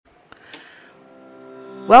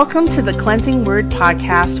Welcome to the Cleansing Word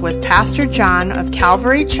Podcast with Pastor John of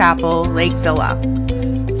Calvary Chapel, Lake Villa.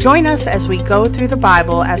 Join us as we go through the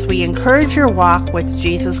Bible as we encourage your walk with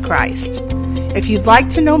Jesus Christ. If you'd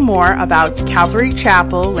like to know more about Calvary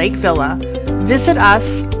Chapel, Lake Villa, visit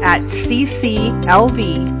us at cclv.org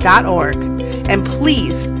and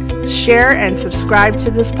please share and subscribe to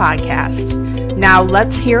this podcast. Now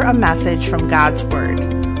let's hear a message from God's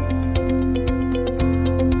Word.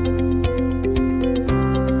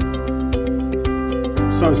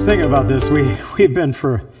 So I was thinking about this. We've been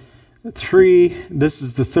this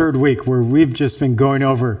is the third week where we've just been going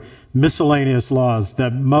over miscellaneous laws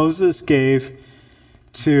that Moses gave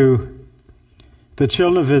to the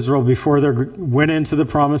children of Israel before they went into the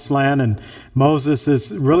promised land. And Moses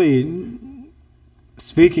is really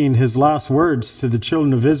speaking his last words to the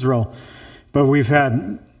children of Israel. But we've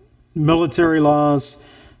had military laws,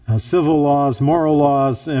 civil laws, moral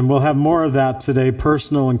laws, and we'll have more of that today.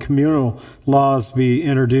 Personal and communal laws be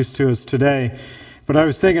introduced to us today. But I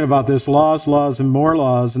was thinking about this, laws, and more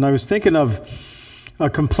laws, and I was thinking of a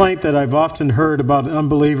complaint that I've often heard about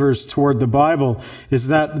unbelievers toward the Bible is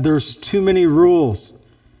that there's too many rules.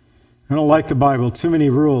 I don't like the Bible, too many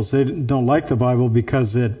rules. They don't like the Bible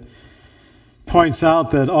because it points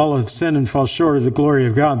out that all have sinned and fall short of the glory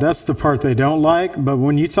of God. That's the part they don't like. But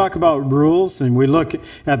when you talk about rules and we look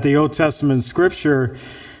at the Old Testament scripture,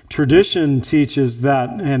 tradition teaches that,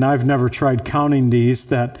 and I've never tried counting these,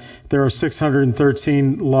 that there are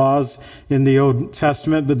 613 laws in the Old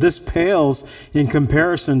Testament, but this pales in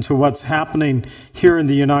comparison to what's happening here in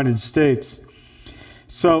the United States.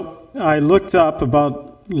 So I looked up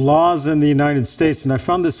about laws in the United States, and I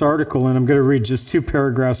found this article, and I'm going to read just 2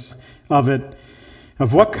 paragraphs of it,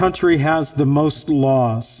 of what country has the most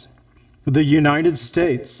laws. The United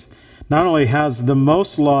States not only has the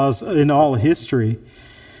most laws in all history,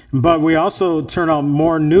 but we also turn out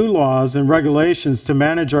more new laws and regulations to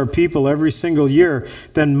manage our people every single year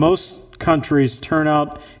than most countries turn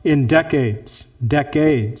out in decades.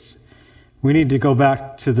 Decades. We need to go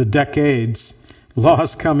back to the decades.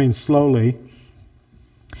 Laws coming slowly.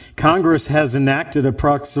 Congress has enacted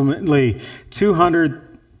approximately 200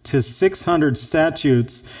 to 600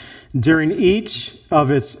 statutes during each of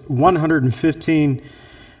its 115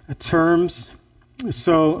 terms,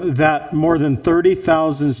 so that more than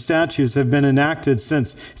 30,000 statutes have been enacted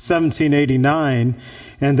since 1789,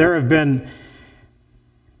 and there have been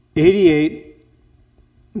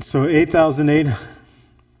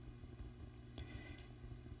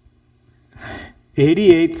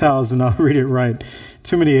 88,000, I'll read it right.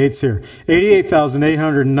 Too many eights here.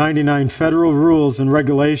 88,899 federal rules and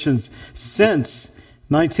regulations since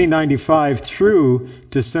 1995 through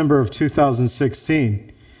December of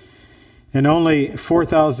 2016. And only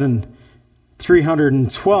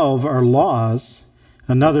 4,312 are laws.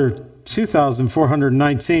 Another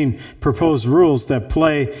 2,419 proposed rules that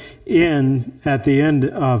play in at the end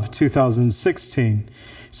of 2016.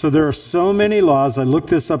 So there are so many laws. I looked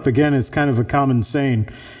this up again. It's kind of a common saying.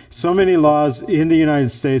 So many laws in the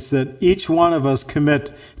United States that each one of us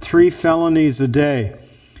commit 3 felonies a day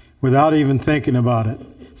without even thinking about it.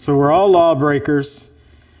 So we're all lawbreakers.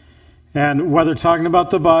 And whether talking about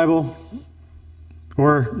the Bible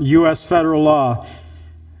or U.S. federal law,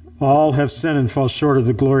 all have sinned and fall short of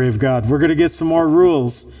the glory of God. We're going to get some more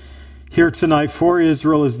rules here tonight for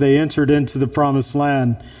Israel as they entered into the promised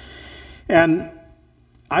land. And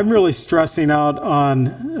I'm really stressing out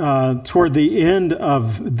on toward the end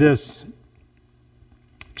of this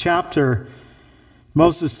chapter,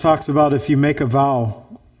 Moses talks about if you make a vow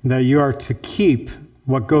that you are to keep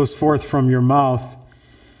what goes forth from your mouth.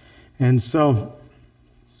 And so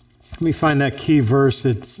let me find that key verse.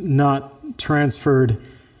 It's not transferred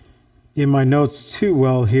in my notes too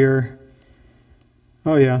well here.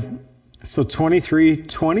 Oh yeah. So 23.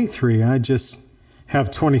 I just have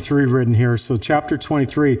 23 written here. So chapter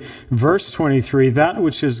 23, verse 23, that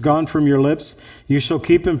which has gone from your lips, you shall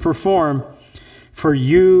keep and perform, for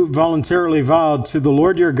you voluntarily vowed to the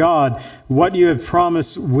Lord your God what you have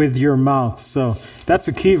promised with your mouth. So that's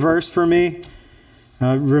a key verse for me.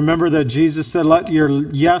 Remember that Jesus said, let your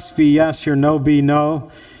yes be yes, your no be no.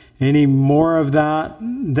 Any more of that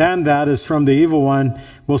than that is from the evil one.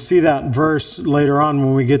 We'll see that verse later on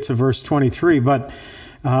when we get to verse 23. But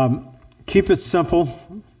keep it simple.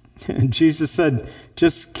 And Jesus said,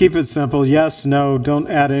 just keep it simple. Yes, no, don't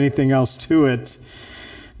add anything else to it.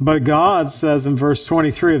 But God says in verse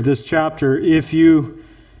 23 of this chapter, if you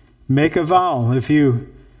make a vow, if you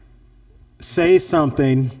say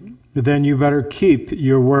something, then you better keep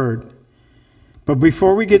your word. But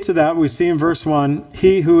before we get to that, we see in verse 1,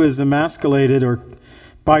 he who is emasculated or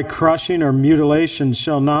by crushing or mutilation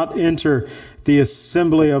shall not enter the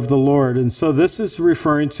assembly of the Lord. And so this is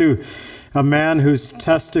referring to a man whose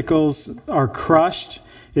testicles are crushed.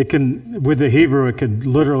 It can, with the Hebrew, it could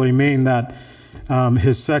literally mean that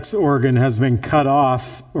his sex organ has been cut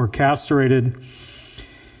off or castrated.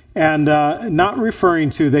 And not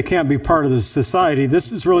referring to they can't be part of the society.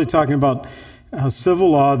 This is really talking about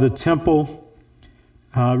civil law, the temple,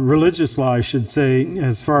 religious law, I should say,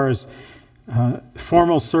 as far as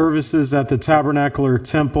formal services at the tabernacle or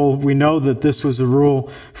temple. We know that this was a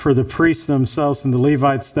rule for the priests themselves and the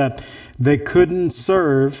Levites that they couldn't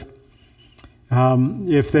serve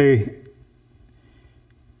if they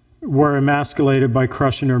were emasculated by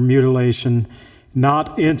crushing or mutilation,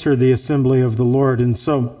 not enter the assembly of the Lord. And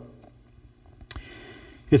so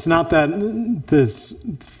it's not that this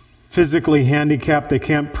physically handicapped, they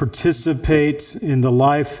can't participate in the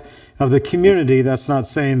life of the community. That's not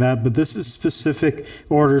saying that, but this is specific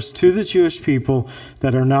orders to the Jewish people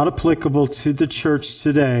that are not applicable to the church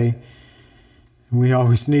today. We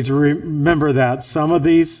always need to remember that. Some of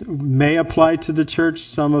these may apply to the church,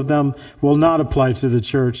 some of them will not apply to the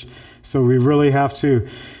church. So we really have to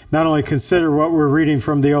not only consider what we're reading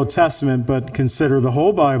from the Old Testament, but consider the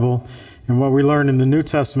whole Bible and what we learn in the New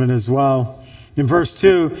Testament as well. In verse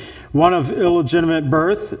 2, one of illegitimate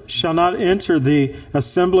birth shall not enter the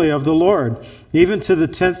assembly of the Lord. Even to the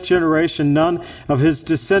 10th generation, none of his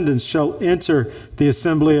descendants shall enter the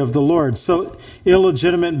assembly of the Lord. So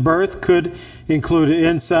illegitimate birth could include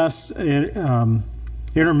incest,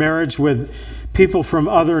 intermarriage with people from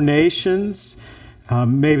other nations,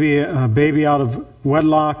 maybe a baby out of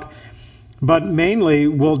wedlock. But mainly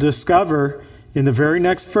we'll discover in the very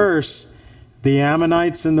next verse, the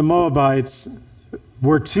Ammonites and the Moabites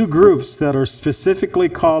were two groups that are specifically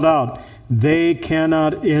called out. They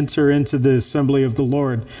cannot enter into the assembly of the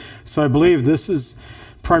Lord. So I believe this is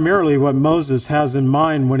primarily what Moses has in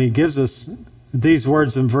mind when he gives us these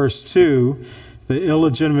words in verse 2. The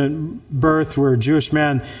illegitimate birth where a Jewish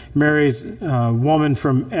man marries a woman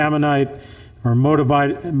from Ammonite or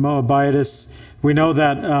Moabitess. We know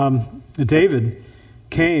that David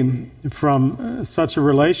came from such a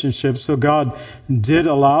relationship. So God did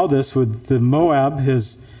allow this with the Moab,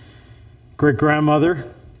 his great-grandmother,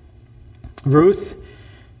 Ruth.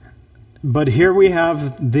 But here we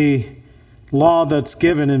have the law that's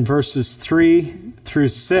given in verses 3 through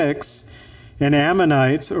 6. And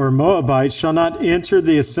Ammonites or Moabites shall not enter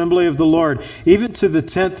the assembly of the Lord. Even to the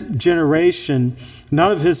 10th generation,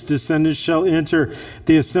 none of his descendants shall enter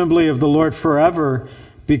the assembly of the Lord forever,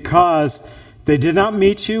 because they did not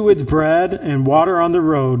meet you with bread and water on the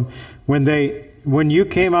road when you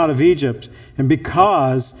came out of Egypt, and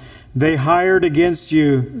because they hired against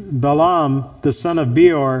you Balaam, the son of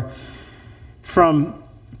Beor, from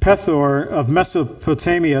Pethor of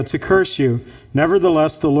Mesopotamia to curse you.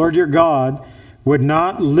 Nevertheless, the Lord your God would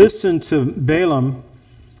not listen to Balaam,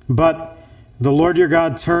 but the Lord your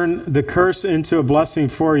God turned the curse into a blessing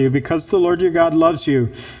for you. Because the Lord your God loves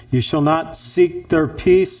you, you shall not seek their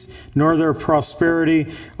peace nor their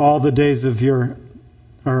prosperity all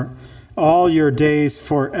your days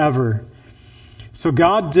forever. So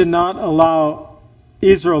God did not allow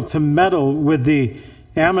Israel to meddle with the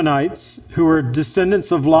Ammonites, who were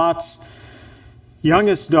descendants of Lot's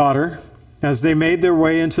youngest daughter, as they made their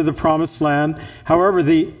way into the promised land. However,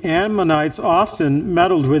 the Ammonites often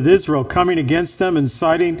meddled with Israel, coming against them and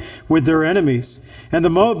siding with their enemies. And the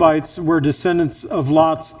Moabites were descendants of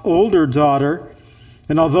Lot's older daughter.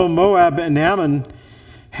 And although Moab and Ammon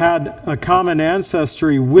had a common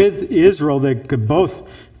ancestry with Israel, they could both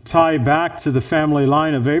tie back to the family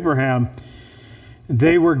line of Abraham.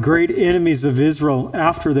 They were great enemies of Israel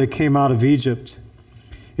after they came out of Egypt.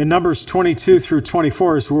 In Numbers 22 through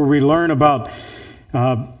 24 is where we learn about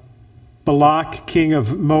Balak, king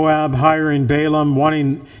of Moab, hiring Balaam,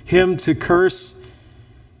 wanting him to curse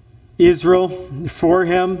Israel for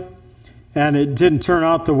him. And it didn't turn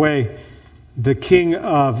out the way the king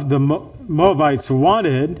of the Moabites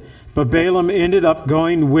wanted, but Balaam ended up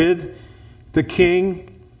going with the king,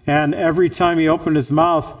 and every time he opened his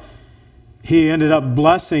mouth, he ended up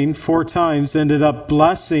blessing, 4 times, ended up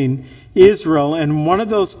blessing Israel. And one of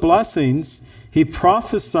those blessings, he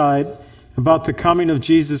prophesied about the coming of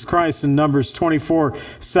Jesus Christ in Numbers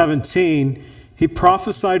 24:17. He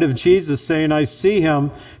prophesied of Jesus, saying, I see him,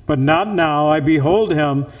 but not now. I behold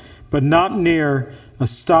him, but not near. A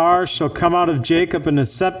star shall come out of Jacob, and a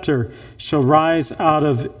scepter shall rise out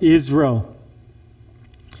of Israel.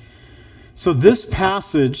 So this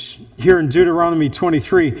passage here in Deuteronomy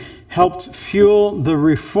 23 helped fuel the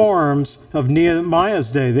reforms of Nehemiah's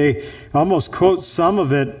day. They almost quote some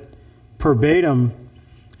of it verbatim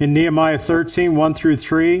in Nehemiah 13, 1 through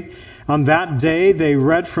 3. On that day they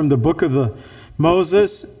read from the book of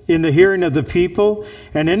Moses in the hearing of the people,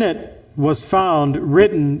 and in it was found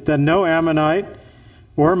written that no Ammonite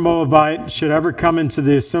or Moabite should ever come into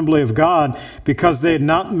the assembly of God, because they had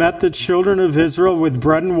not met the children of Israel with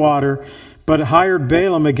bread and water, but hired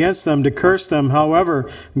Balaam against them to curse them.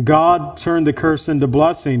 However, God turned the curse into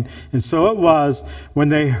blessing. And so it was, when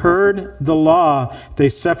they heard the law, they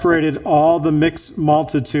separated all the mixed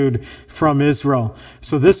multitude from Israel.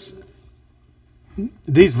 So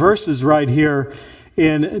these verses right here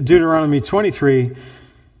in Deuteronomy 23,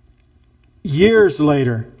 years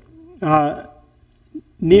later,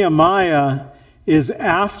 Nehemiah is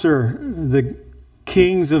after the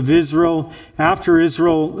kings of Israel, after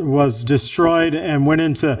Israel was destroyed and went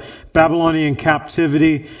into Babylonian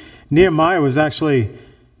captivity. Nehemiah was actually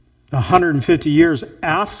 150 years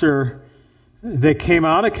after they came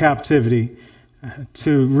out of captivity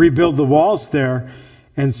to rebuild the walls there.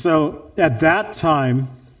 And so at that time,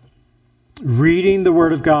 reading the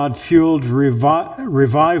Word of God fueled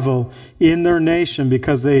revival in their nation,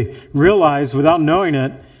 because they realized, without knowing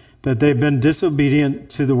it, that they've been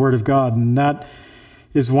disobedient to the Word of God. And that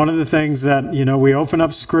is one of the things that, we open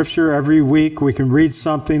up Scripture every week. We can read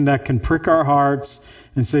something that can prick our hearts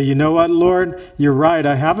and say, you know what, Lord, you're right.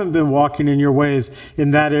 I haven't been walking in your ways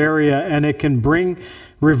in that area. And it can bring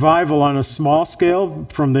revival on a small scale,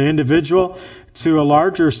 from the individual to a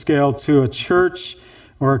larger scale, to a church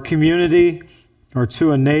or a community or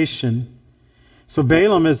to a nation. So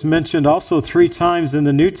Balaam is mentioned also 3 times in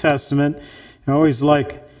the New Testament. I always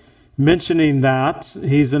like mentioning that.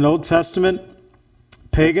 He's an Old Testament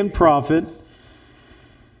pagan prophet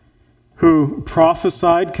who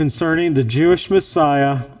prophesied concerning the Jewish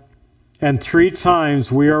Messiah, and 3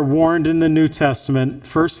 times we are warned in the New Testament.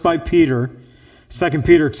 First by Peter, 2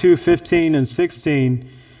 Peter 2:15 and 16.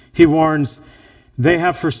 He warns, they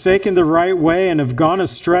have forsaken the right way and have gone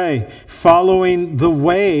astray, following the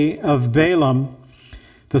way of Balaam,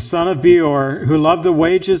 the son of Beor, who loved the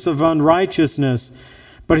wages of unrighteousness,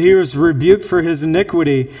 but he was rebuked for his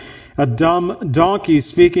iniquity. A dumb donkey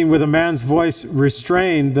speaking with a man's voice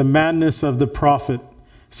restrained the madness of the prophet.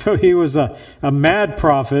 So he was a mad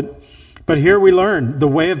prophet. But here we learn the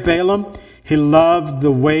way of Balaam. He loved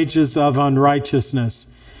the wages of unrighteousness.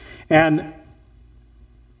 And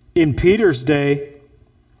in Peter's day,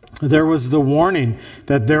 there was the warning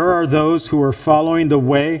that there are those who are following the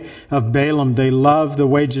way of Balaam. They love the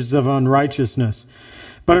wages of unrighteousness.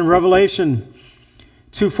 But in Revelation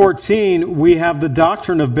 2:14, we have the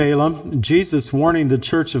doctrine of Balaam, Jesus warning the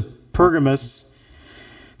church of Pergamos,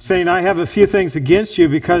 saying, I have a few things against you,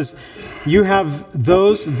 because you have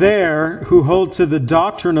those there who hold to the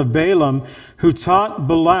doctrine of Balaam, who taught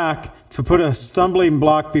Balak to put a stumbling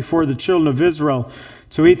block before the children of Israel,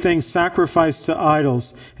 to eat things sacrificed to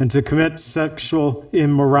idols, and to commit sexual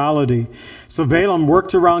immorality. So Balaam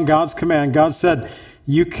worked around God's command. God said,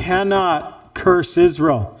 you cannot curse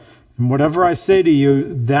Israel. And whatever I say to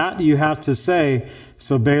you, that you have to say.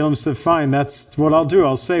 So Balaam said, fine, that's what I'll do.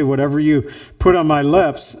 I'll say whatever you put on my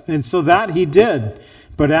lips. And so that he did.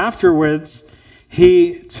 But afterwards,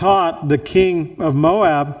 he taught the king of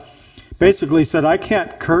Moab, basically said, I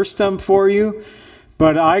can't curse them for you,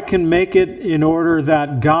 but I can make it in order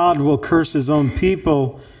that God will curse his own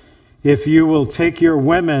people if you will take your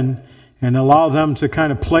women and allow them to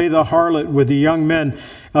kind of play the harlot with the young men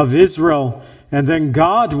of Israel. And then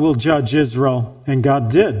God will judge Israel. And God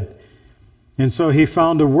did. And so he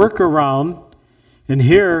found a workaround. And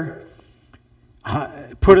here,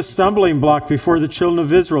 put a stumbling block before the children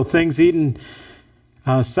of Israel. Things eaten,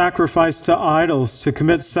 sacrificed to idols, to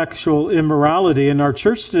commit sexual immorality. In our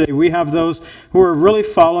church today, we have those who are really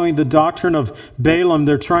following the doctrine of Balaam.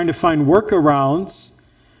 They're trying to find workarounds.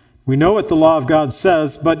 We know what the law of God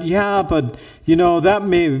says, but that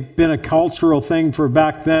may have been a cultural thing for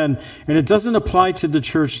back then, and it doesn't apply to the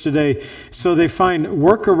church today. So they find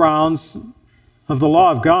workarounds of the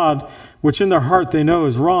law of God, which in their heart they know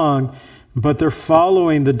is wrong, but they're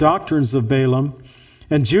following the doctrines of Balaam.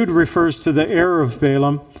 And Jude refers to the error of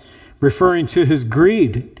Balaam, referring to his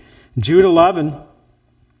greed. Jude 11,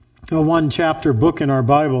 a 1-chapter book in our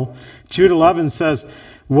Bible, Jude 11 says,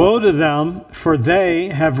 woe to them, for they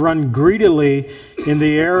have run greedily in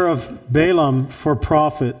the error of Balaam for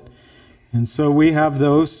profit. And so we have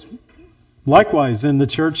those likewise in the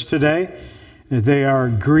church today. They are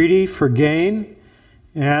greedy for gain,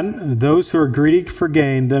 and those who are greedy for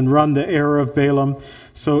gain then run the error of Balaam.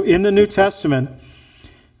 So in the New Testament,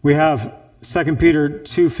 we have 2 Peter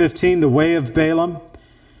 2:15, the way of Balaam,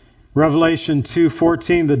 Revelation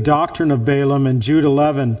 2:14, the doctrine of Balaam, and Jude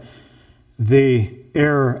 11, the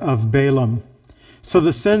error of Balaam. So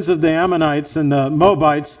the sins of the Ammonites and the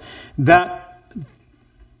Moabites that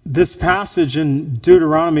this passage in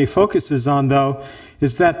Deuteronomy focuses on, though,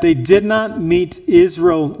 is that they did not meet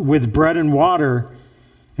Israel with bread and water,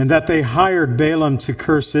 and that they hired Balaam to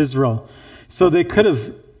curse Israel. So they could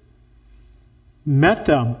have met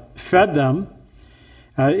them, fed them.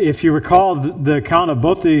 If you recall the account of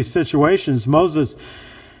both these situations, Moses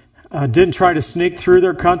didn't try to sneak through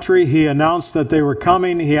their country. He announced that they were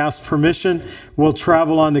coming. He asked permission. We'll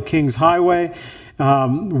travel on the king's highway.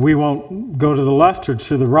 We won't go to the left or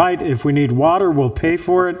to the right. If we need water, we'll pay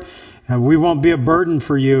for it. We won't be a burden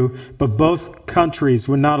for you. But both countries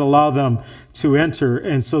would not allow them to enter.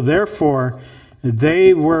 And so therefore,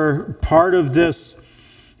 they were part of this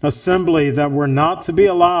assembly that were not to be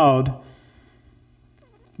allowed.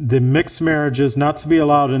 The mixed marriages not to be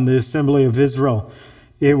allowed in the assembly of Israel.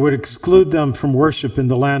 It would exclude them from worship in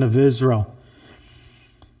the land of Israel.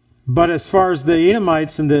 But as far as the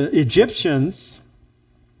Edomites and the Egyptians,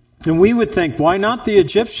 and we would think, why not the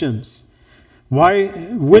Egyptians? Why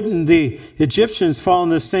wouldn't the Egyptians fall in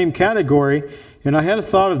the same category? And I had a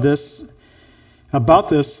thought of this, about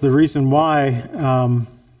this, the reason why.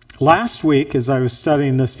 Last week, as I was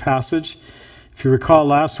studying this passage, if you recall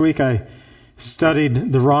last week, I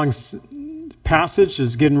studied the wrong passage,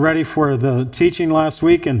 was getting ready for the teaching last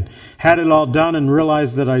week and had it all done and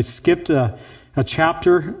realized that I skipped a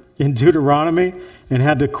chapter in Deuteronomy and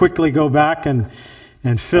had to quickly go back and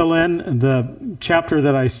fill in the chapter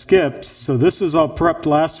that I skipped. So this was all prepped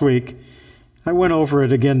last week. I went over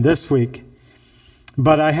it again this week.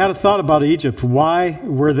 But I had a thought about Egypt. Why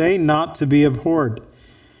were they not to be abhorred?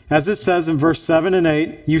 As it says in verse 7 and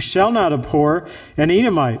 8, you shall not abhor an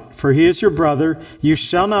Edomite, for he is your brother. You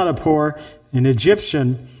shall not abhor an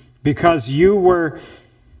Egyptian, because you were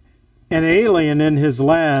an alien in his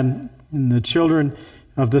land, and the children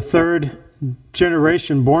of the third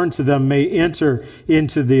generation born to them may enter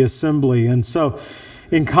into the assembly. And so,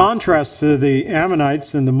 in contrast to the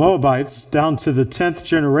Ammonites and the Moabites, down to the 10th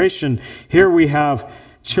generation, here we have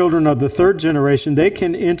children of the third generation. They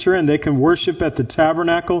can enter and they can worship at the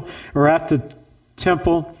tabernacle or at the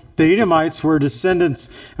temple. The Edomites were descendants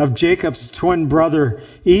of Jacob's twin brother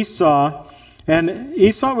Esau. And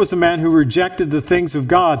Esau was a man who rejected the things of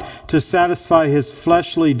God to satisfy his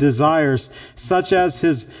fleshly desires, such as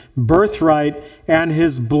his birthright and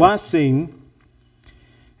his blessing,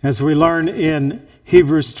 as we learn in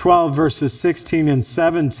Hebrews 12, verses 16 and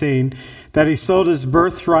 17, that he sold his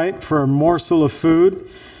birthright for a morsel of food.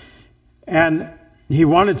 And he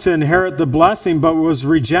wanted to inherit the blessing, but was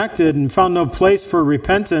rejected and found no place for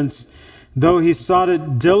repentance, though he sought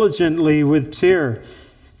it diligently with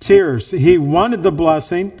tears. He wanted the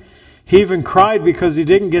blessing. He even cried because he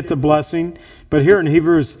didn't get the blessing. But here in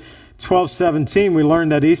Hebrews 12:17, we learn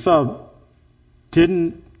that Esau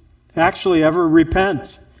didn't actually ever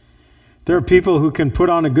repent. There are people who can put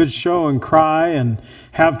on a good show and cry and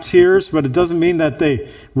have tears, but it doesn't mean that they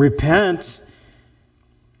repent.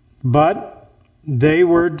 But they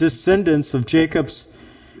were descendants of Jacob's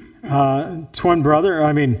twin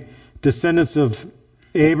brother. Descendants of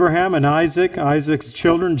Abraham and Isaac, Isaac's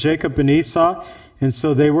children, Jacob and Esau. And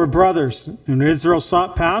so they were brothers. And Israel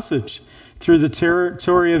sought passage through the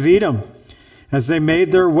territory of Edom. As they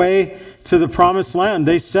made their way to the promised land,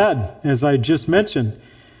 they said, as I just mentioned,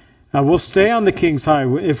 we'll stay on the king's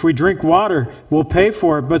highway. If we drink water, we'll pay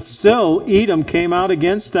for it. But still, Edom came out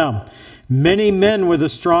against them. Many men with a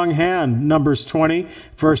strong hand, Numbers 20,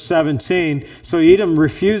 verse 17. So Edom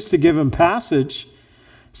refused to give him passage.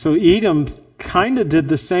 So Edom kind of did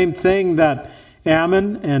the same thing that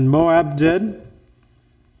Ammon and Moab did.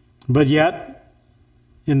 But yet,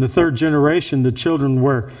 in the third generation, the children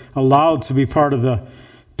were allowed to be part of the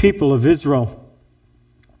people of Israel.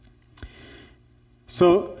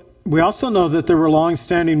 So we also know that there were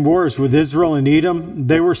long-standing wars with Israel and Edom.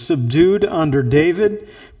 They were subdued under David,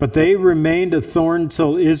 but they remained a thorn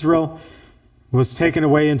till Israel was taken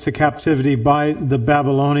away into captivity by the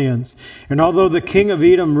Babylonians. And although the king of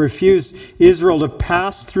Edom refused Israel to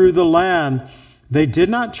pass through the land, they did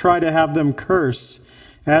not try to have them cursed,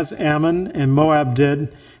 as Ammon and Moab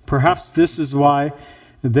did. Perhaps this is why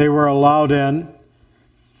they were allowed in.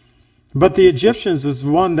 But the Egyptians was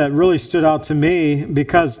one that really stood out to me,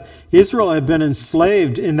 because Israel had been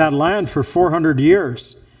enslaved in that land for 400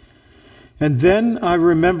 years. And then I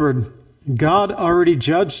remembered God already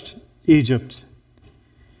judged Egypt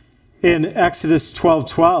in Exodus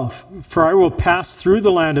 12:12. For I will pass through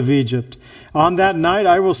the land of Egypt. On that night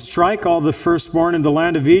I will strike all the firstborn in the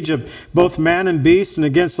land of Egypt, both man and beast, and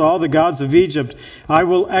against all the gods of Egypt I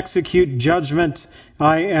will execute judgment.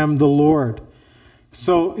 I am the Lord.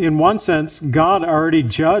 So in one sense, God already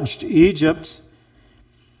judged Egypt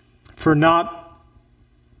for not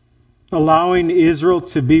allowing Israel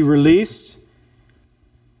to be released.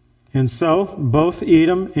 And so both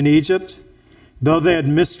Edom and Egypt, though they had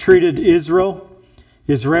mistreated Israel,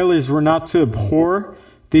 Israelis were not to abhor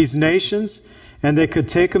these nations, and they could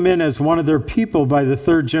take them in as one of their people by the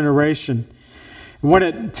third generation. When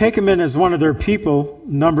it take them in as one of their people,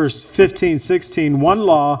 Numbers 15:16, one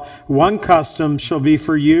law, one custom shall be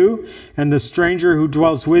for you and the stranger who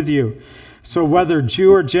dwells with you. So whether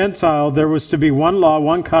Jew or Gentile, there was to be one law,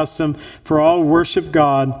 one custom for all who worship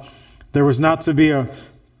God. There was not to be a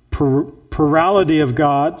plurality of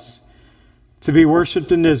gods to be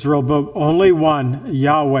worshipped in Israel, but only one,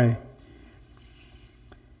 Yahweh.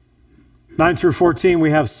 9 through 14,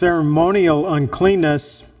 we have ceremonial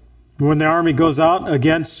uncleanness. When the army goes out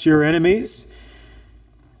against your enemies,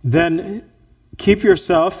 then keep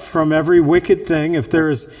yourself from every wicked thing. If there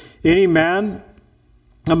is any man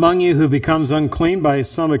among you who becomes unclean by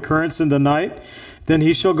some occurrence in the night, then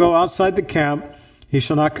he shall go outside the camp. He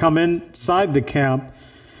shall not come inside the camp.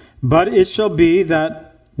 But it shall be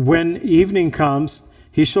that when evening comes,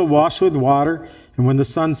 he shall wash with water, and when the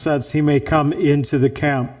sun sets, he may come into the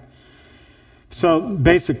camp. So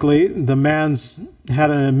basically, the man's had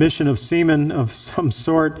an emission of semen of some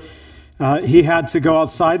sort. He had to go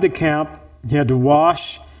outside the camp. He had to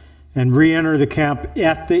wash and re-enter the camp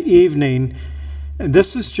at the evening. And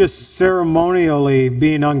this is just ceremonially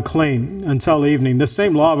being unclean until evening. The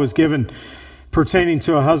same law was given pertaining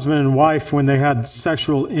to a husband and wife when they had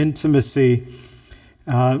sexual intimacy.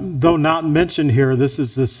 Though not mentioned here, this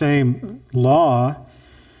is the same law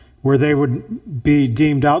where they would be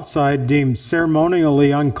deemed outside, deemed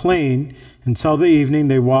ceremonially unclean until the evening.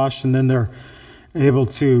 They wash, and then they're able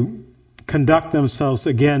to conduct themselves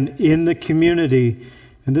again in the community.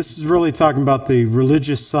 And this is really talking about the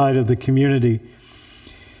religious side of the community.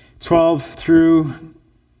 12 through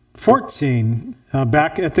 14.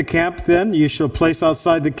 Back at the camp then, you shall place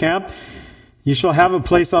outside the camp. You shall have a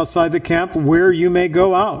place outside the camp where you may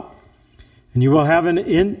go out. And you will have an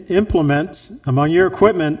implement among your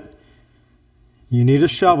equipment. You need a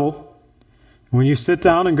shovel. When you sit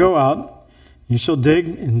down and go out, you shall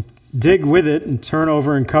dig with it and turn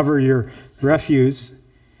over and cover your refuse.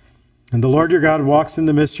 And the Lord your God walks in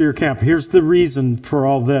the midst of your camp. Here's the reason for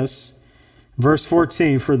all this. Verse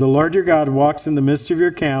 14, for the Lord your God walks in the midst of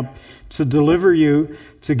your camp to deliver you,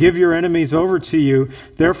 to give your enemies over to you.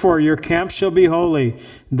 Therefore your camp shall be holy,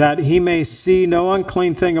 that he may see no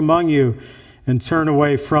unclean thing among you and turn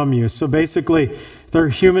away from you. So basically, they're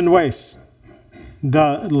human waste.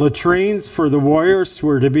 The latrines for the warriors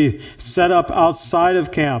were to be set up outside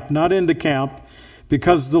of camp, not in the camp,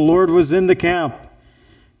 because the Lord was in the camp,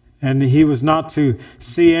 and he was not to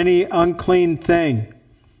see any unclean thing.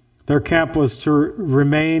 Their camp was to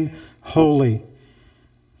remain holy.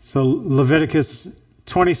 So Leviticus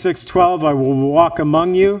 26:12, I will walk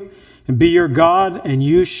among you and be your God, and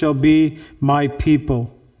you shall be my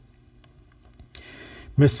people.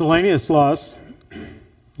 Miscellaneous laws.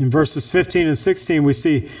 In verses 15 and 16, we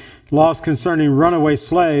see laws concerning runaway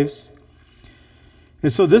slaves.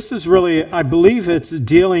 And so this is really, I believe it's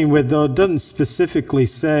dealing with, though it doesn't specifically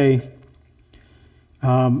say,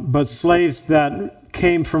 but slaves that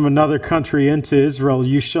came from another country into Israel.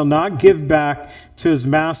 You shall not give back to his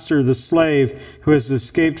master the slave who has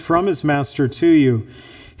escaped from his master to you.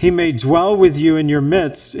 He may dwell with you in your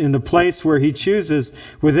midst, in the place where he chooses,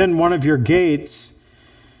 within one of your gates.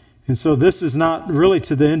 And so this is not really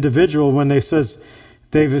to the individual when they says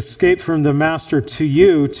they've escaped from the master to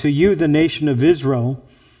you, the nation of Israel.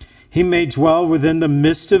 He may dwell within the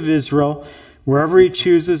midst of Israel, wherever he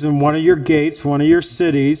chooses, in one of your gates, one of your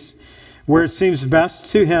cities, where it seems best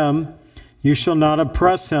to him. You shall not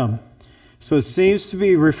oppress him. So it seems to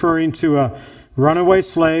be referring to a runaway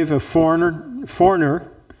slave, a foreigner,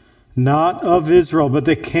 not of Israel, but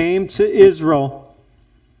they came to Israel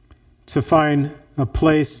to find a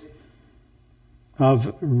place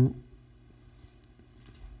of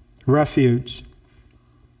refuge.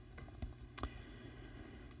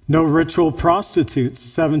 No ritual prostitutes,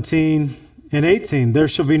 17 and 18. There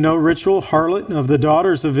shall be no ritual harlot of the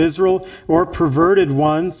daughters of Israel, or perverted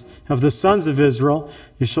ones of the sons of Israel.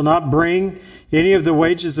 You shall not bring any of the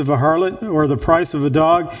wages of a harlot or the price of a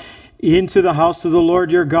dog into the house of the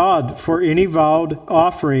Lord your God for any vowed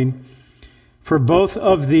offering. For both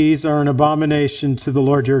of these are an abomination to the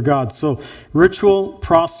Lord your God. So ritual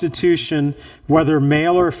prostitution, whether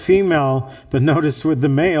male or female, but notice with the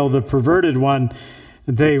male, the perverted one,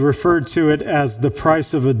 they referred to it as the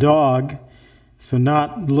price of a dog. So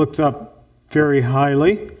not looked up very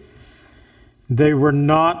highly. They were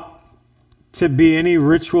not to be any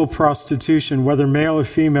ritual prostitution, whether male or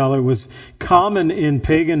female. It was common in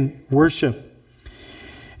pagan worship.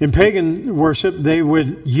 In pagan worship, they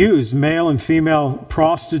would use male and female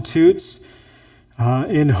prostitutes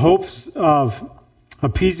in hopes of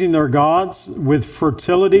appeasing their gods with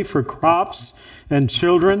fertility for crops and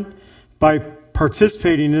children. By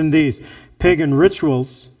participating in these pagan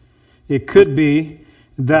rituals, it could be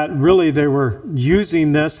that really they were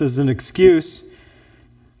using this as an excuse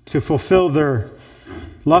to fulfill their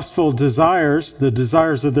lustful desires, the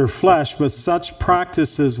desires of their flesh, but such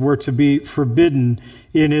practices were to be forbidden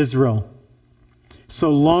in Israel.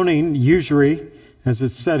 So loaning, usury, as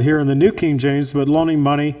it's said here in the New King James, but loaning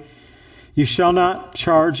money, you shall not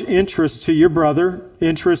charge interest to your brother,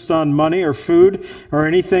 interest on money or food or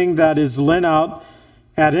anything that is lent out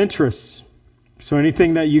at interest. So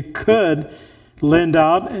anything that you could lend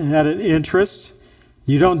out at an interest,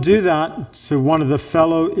 you don't do that to one of the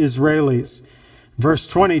fellow Israelis. Verse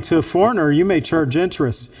 20, to a foreigner you may charge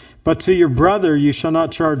interest, but to your brother you shall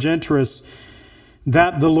not charge interest,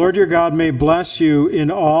 that the Lord your God may bless you in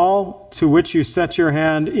all to which you set your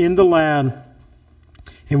hand in the land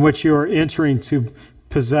in which you are entering to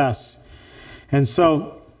possess. And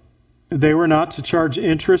so they were not to charge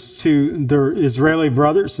interest to their Israeli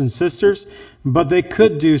brothers and sisters, but they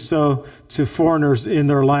could do so to foreigners in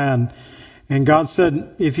their land. And God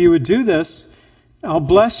said, if you would do this, I'll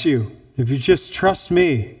bless you. If you just trust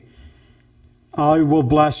me, I will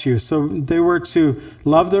bless you. So they were to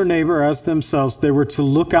love their neighbor as themselves. They were to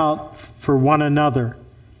look out for one another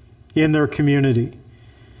in their community.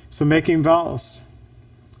 So making vows.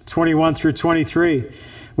 21 through 23.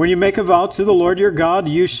 When you make a vow to the Lord your God,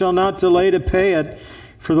 you shall not delay to pay it,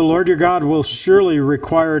 for the Lord your God will surely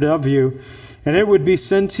require it of you, and it would be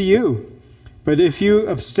sin to you. But if you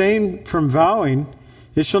abstain from vowing,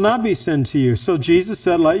 it shall not be sin to you. So Jesus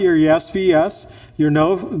said, let your yes be yes, your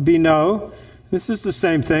no be no. This is the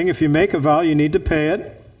same thing. If you make a vow, you need to pay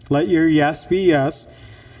it. Let your yes be yes.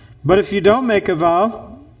 But if you don't make a vow,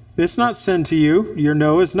 it's not sin to you. Your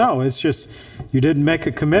no is no. It's just you didn't make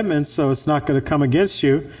a commitment, so it's not going to come against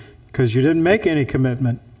you because you didn't make any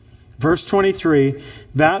commitment. Verse 23,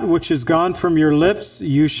 that which is gone from your lips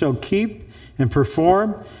you shall keep and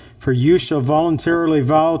perform, for you shall voluntarily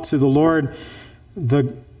vow to the Lord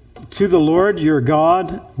your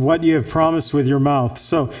God what you have promised with your mouth.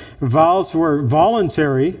 So vows were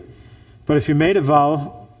voluntary, but if you made a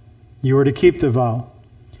vow, you were to keep the vow.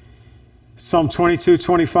 Psalm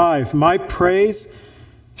 22:25, my praise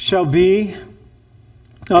shall be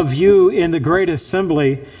of you in the great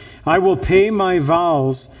assembly. I will pay my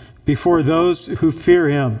vows before those who fear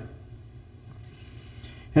him.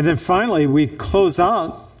 And then finally, we close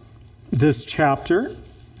out this chapter,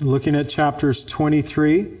 looking at chapters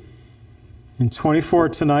 23 and 24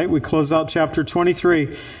 tonight. We close out chapter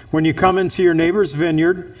 23. When you come into your neighbor's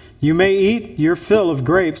vineyard, you may eat your fill of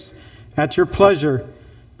grapes at your pleasure,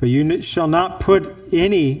 but you shall not put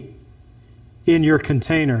any in your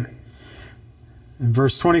container. In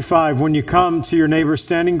verse 25, when you come to your neighbor's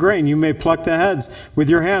standing grain, you may pluck the heads with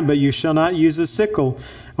your hand, but you shall not use a sickle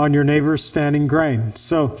on your neighbor's standing grain.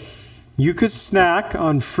 So you could snack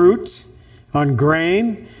on fruit, on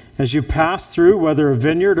grain, as you pass through, whether a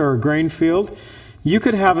vineyard or a grain field. You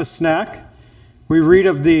could have a snack. We read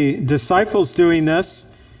of the disciples doing this,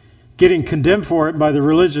 getting condemned for it by the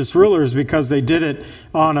religious rulers because they did it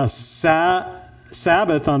on a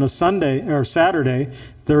Sabbath, on a Sunday or Saturday.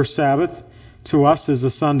 Their Sabbath to us is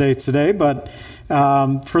a Sunday today, but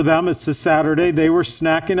for them it's a Saturday. They were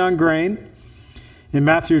snacking on grain. In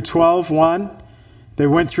Matthew 12:1, they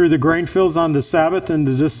went through the grain fields on the Sabbath, and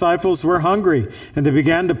the disciples were hungry, and they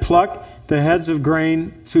began to pluck the heads of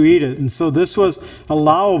grain to eat it. And so this was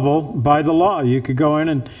allowable by the law. You could go in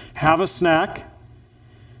and have a snack.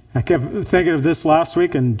 I kept thinking of this last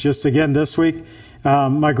week, and just again this week.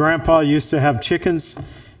 My grandpa used to have chickens.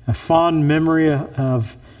 A fond memory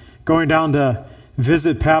of going down to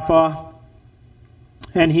visit Papa,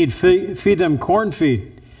 and he'd feed them corn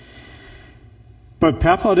feed. But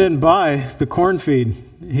Papa didn't buy the corn feed.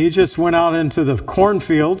 He just went out into the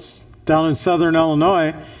cornfields down in southern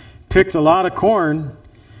Illinois, picked a lot of corn,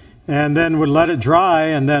 and then would let it dry,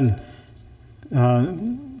 and then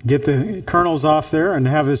get the kernels off there and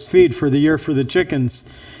have his feed for the year for the chickens.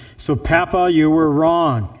 So Papa, you were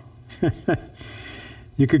wrong.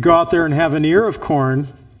 You could go out there and have an ear of corn,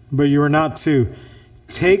 but you were not to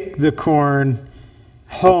take the corn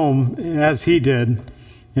home as he did.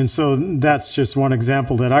 And so that's just one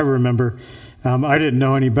example that I remember. I didn't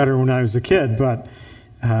know any better when I was a kid, but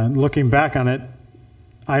looking back on it,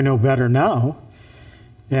 I know better now.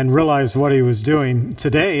 and realized what he was doing.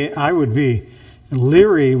 Today, I would be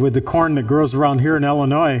leery with the corn that grows around here in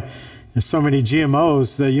Illinois. There's so many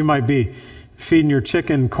GMOs that you might be feeding your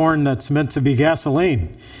chicken corn that's meant to be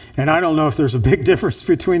gasoline. And I don't know if there's a big difference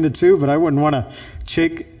between the two, but I wouldn't want to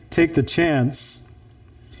take the chance.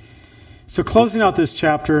 So closing out this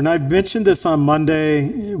chapter, and I mentioned this on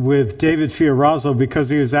Monday with David Fiorazzo because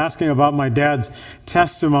he was asking about my dad's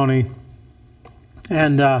testimony.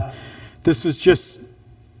 And this was just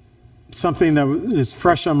something that is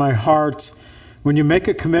fresh on my heart. When you make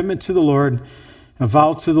a commitment to the Lord, a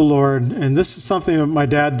vow to the Lord, and this is something that my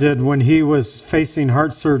dad did when he was facing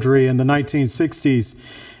heart surgery in the 1960s.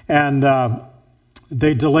 And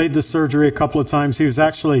they delayed the surgery a couple of times. He was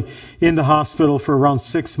actually in the hospital for around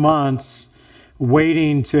 6 months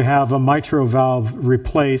waiting to have a mitral valve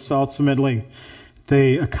replaced. Ultimately,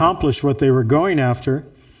 they accomplished what they were going after.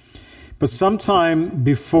 But sometime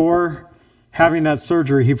before having that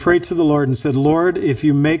surgery, he prayed to the Lord and said, Lord, if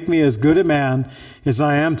you make me as good a man as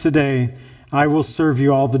I am today, I will serve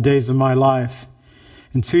you all the days of my life.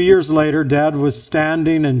 And 2 years later, Dad was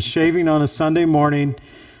standing and shaving on a Sunday morning.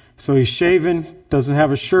 So he's shaving, doesn't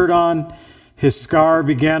have a shirt on. His scar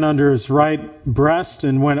began under his right breast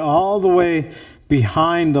and went all the way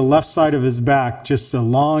behind the left side of his back, just a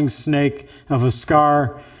long snake of a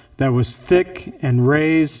scar that was thick and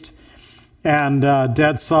raised. And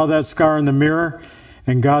Dad saw that scar in the mirror,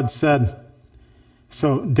 and God said,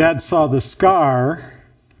 so Dad saw the scar,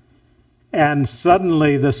 and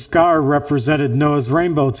suddenly the scar represented Noah's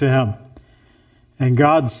rainbow to him. And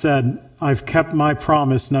God said, I've kept my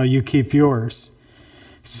promise, now you keep yours.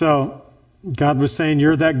 So God was saying,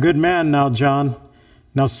 you're that good man now, John.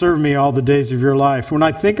 Now serve me all the days of your life. When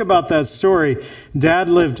I think about that story, Dad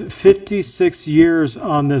lived 56 years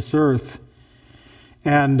on this earth.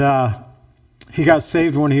 And he got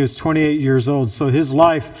saved when he was 28 years old. So his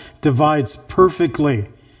life divides perfectly.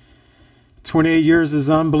 28 years as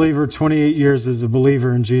an unbeliever, 28 years as a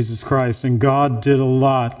believer in Jesus Christ. And God did a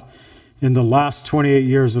lot in the last 28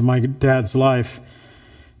 years of my dad's life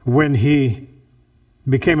when he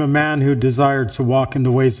became a man who desired to walk in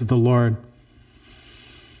the ways of the Lord.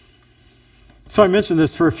 So I mentioned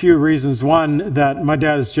this for a few reasons. One, that my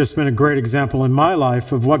dad has just been a great example in my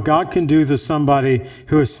life of what God can do to somebody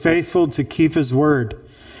who is faithful to keep his word.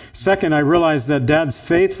 Second, I realized that Dad's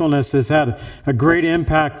faithfulness has had a great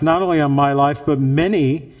impact not only on my life, but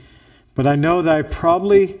many. But I know that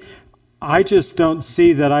I just don't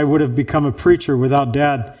see that I would have become a preacher without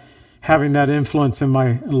Dad having that influence in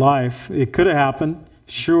my life. It could have happened,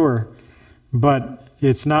 sure, but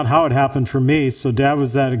it's not how it happened for me. So Dad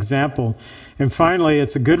was that example. And finally,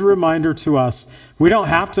 it's a good reminder to us. We don't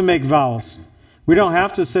have to make vows. We don't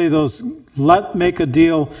have to say those let's make a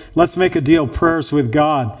deal prayers with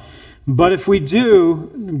God. But if we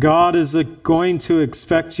do, God is going to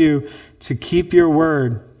expect you to keep your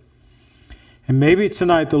word. And maybe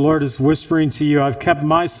tonight the Lord is whispering to you, I've kept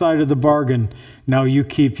my side of the bargain. Now you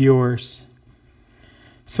keep yours.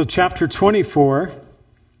 So chapter 24,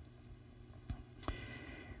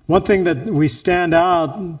 one thing that we stand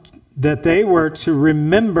out, that they were to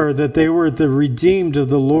remember that they were the redeemed of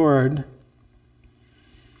the Lord.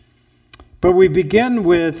 But we begin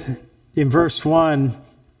with, in verse 1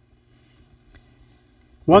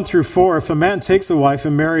 through 4, if a man takes a wife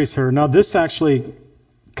and marries her. Now this actually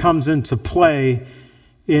comes into play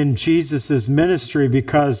in Jesus' ministry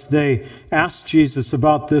because they asked Jesus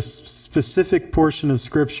about this specific portion of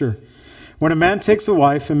Scripture. When a man takes a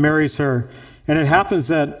wife and marries her, and it happens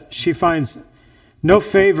that she finds no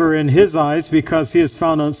favor in his eyes because he has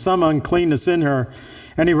found some uncleanness in her,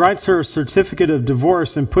 and he writes her a certificate of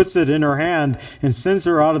divorce and puts it in her hand and sends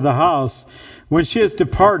her out of the house. When she has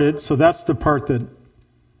departed, so that's the part that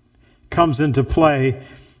comes into play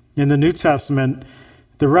in the New Testament.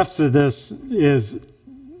 The rest of this is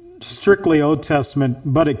strictly Old Testament,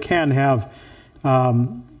 but it can have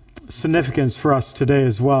significance for us today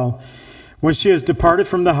as well. When she has departed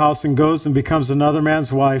from the house and goes and becomes another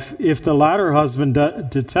man's wife, if the latter husband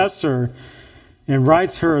detests her and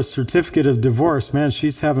writes her a certificate of divorce, man,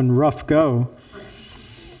 she's having rough go,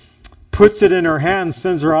 puts it in her hand,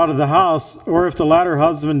 sends her out of the house, or if the latter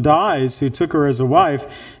husband dies, who took her as a wife,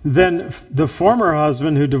 then the former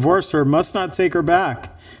husband who divorced her must not take her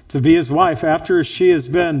back to be his wife after she has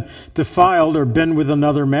been defiled or been with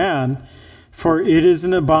another man. For it is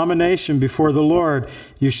an abomination before the Lord.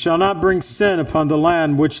 You shall not bring sin upon the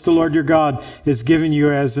land which the Lord your God is giving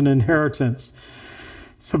you as an inheritance.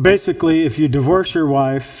 So basically, if you divorce your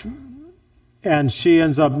wife and she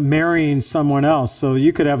ends up marrying someone else, so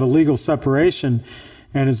you could have a legal separation,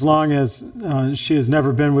 And as long as she has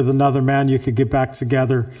never been with another man, you could get back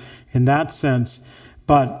together in that sense.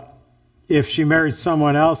 But if she married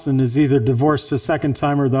someone else and is either divorced a second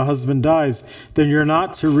time or the husband dies, then you're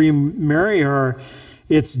not to remarry her.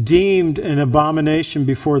 It's deemed an abomination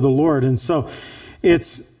before the Lord. And so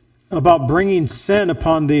it's about bringing sin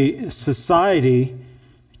upon the society,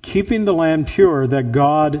 keeping the land pure that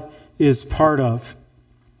God is part of.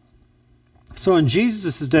 So in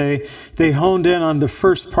Jesus' day, they honed in on the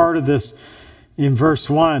first part of this in verse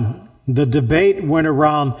 1. The debate went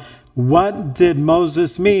around, what did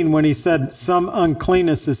Moses mean when he said some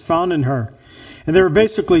uncleanness is found in her? And there were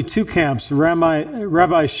basically two camps.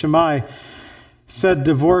 Rabbi Shammai said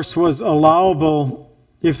divorce was allowable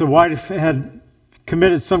if the wife had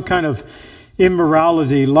committed some kind of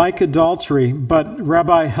immorality like adultery. But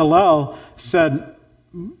Rabbi Hillel said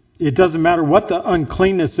it doesn't matter what the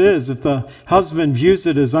uncleanness is. If the husband views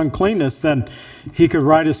it as uncleanness, then he could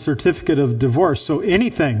write a certificate of divorce. So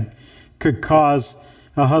anything could cause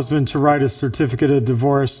a husband to write a certificate of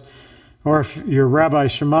divorce. Or if you're Rabbi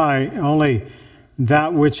Shammai, only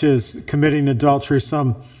that which is committing adultery,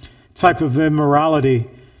 some type of immorality.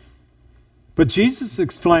 But Jesus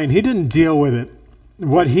explained, he didn't deal with it.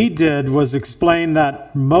 What he did was explain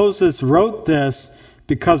that Moses wrote this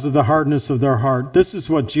because of the hardness of their heart. This is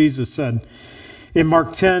what Jesus said. In Mark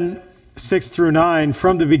 10:6-9,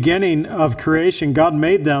 from the beginning of creation, God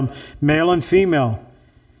made them male and female.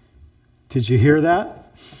 Did you hear that?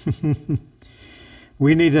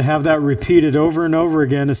 We need to have that repeated over and over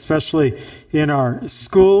again, especially in our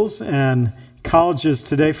schools and colleges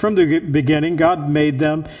today. From the beginning, God made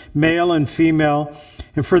them male and female.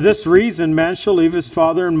 And for this reason, man shall leave his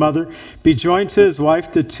father and mother, be joined to his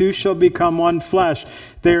wife, the two shall become one flesh.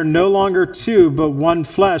 They are no longer two, but one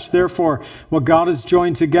flesh. Therefore, what God has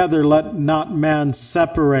joined together, let not man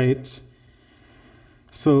separate.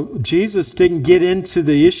 So Jesus didn't get into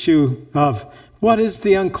the issue of what is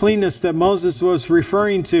the uncleanness that Moses was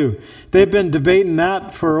referring to. They've been debating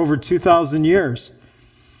that for over 2,000 years.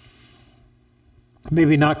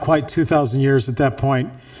 Maybe not quite 2,000 years at that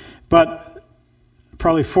point, but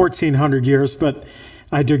probably 1,400 years, but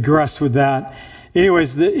I digress with that.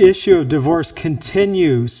 Anyways, the issue of divorce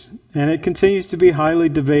continues, and it continues to be highly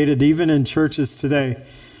debated even in churches today.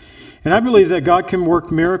 And I believe that God can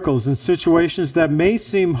work miracles in situations that may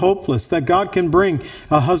seem hopeless, that God can bring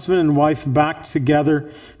a husband and wife back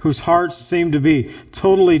together whose hearts seem to be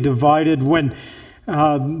totally divided. When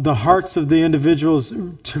the hearts of the individuals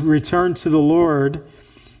return to the Lord,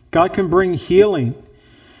 God can bring healing.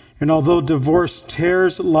 And although divorce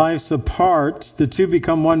tears lives apart, the two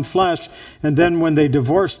become one flesh. And then when they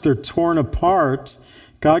divorce, they're torn apart.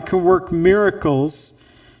 God can work miracles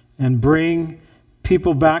and bring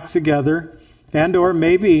people back together. And or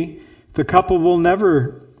maybe the couple will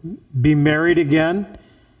never be married again.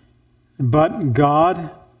 But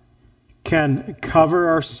God can cover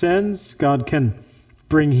our sins. God can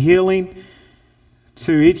bring healing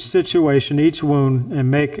to each situation, each wound,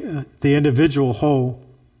 and make the individual whole.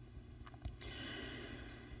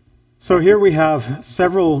 So here we have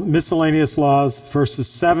several miscellaneous laws, verses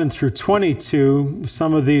 7-22.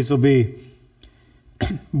 Some of these will be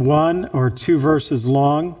 1 or 2 verses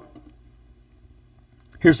long.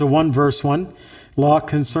 Here's a 1-verse one. Law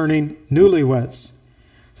concerning newlyweds.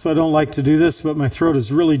 So I don't like to do this, but my throat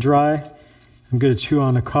is really dry. I'm going to chew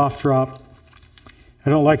on a cough drop. I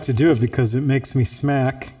don't like to do it because it makes me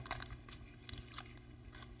smack.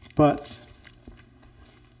 But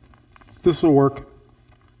this will work.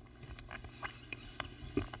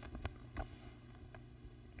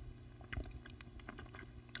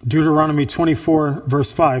 Deuteronomy 24,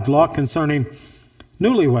 verse 5, law concerning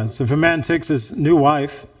newlyweds. If a man takes his new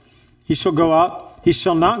wife, he shall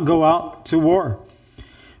not go out to war,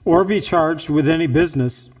 or be charged with any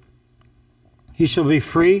business. He shall be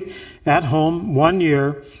free at home 1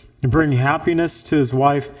 year and bring happiness to his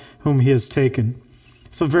wife whom he has taken.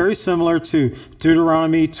 So very similar to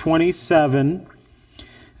Deuteronomy 27.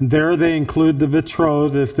 There they include the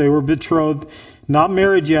betrothed. If they were betrothed, not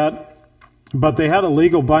married yet, but they had a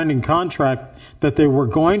legal binding contract that they were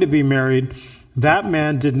going to be married, that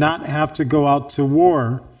man did not have to go out to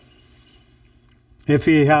war if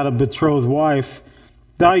he had a betrothed wife.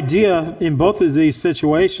 The idea in both of these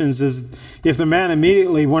situations is if the man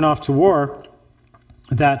immediately went off to war,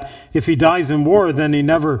 that if he dies in war, then he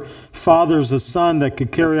never fathers a son that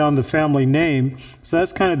could carry on the family name. So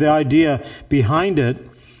that's kind of the idea behind it.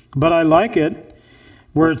 But I like it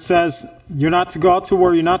where it says you're not to go out to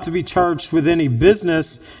war, you're not to be charged with any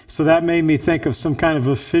business. So that made me think of some kind of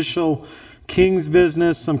official king's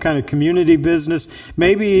business, some kind of community business,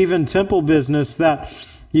 maybe even temple business, that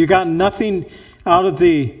you got nothing out of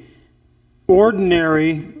the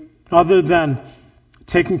ordinary other than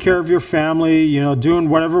taking care of your family, doing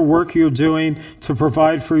whatever work you're doing to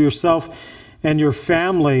provide for yourself and your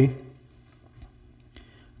family.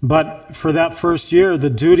 But for that first year, the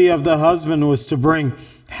duty of the husband was to bring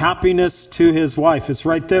happiness to his wife. It's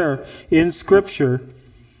right there in Scripture.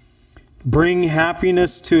 Bring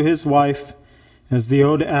happiness to his wife. As the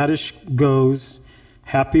old adage goes,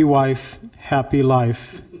 happy wife, happy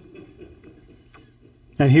life.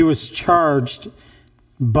 And he was charged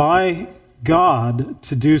by God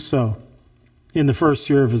to do so in the first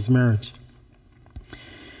year of his marriage.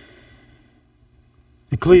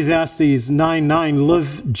 Ecclesiastes 9:9,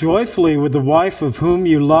 live joyfully with the wife of whom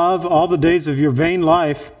you love all the days of your vain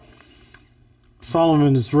life.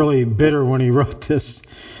 Solomon is really bitter when he wrote this.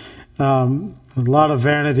 A lot of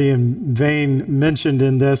vanity and vain mentioned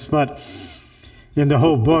in this, but in the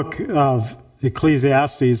whole book of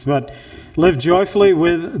Ecclesiastes. But live joyfully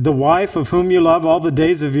with the wife of whom you love all the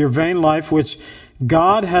days of your vain life, which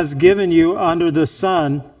God has given you under the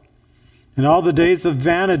sun, and all the days of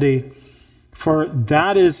vanity, for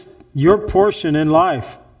that is your portion in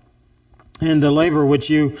life, and the labor which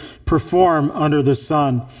you perform under the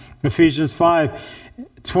sun. Ephesians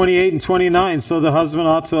 5:28 and 29. So the husband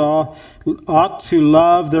ought to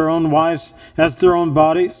love their own wives as their own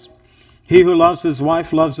bodies. He who loves his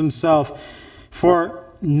wife loves himself. For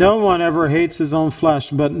no one ever hates his own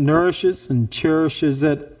flesh, but nourishes and cherishes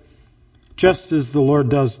it, just as the Lord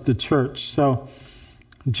does the church. So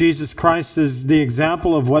Jesus Christ is the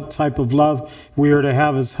example of what type of love we are to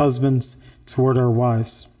have as husbands toward our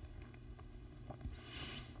wives.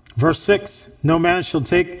 Verse 6, no man shall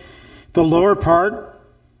take the lower part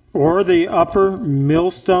or the upper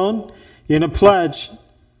millstone in a pledge,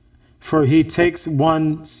 for he takes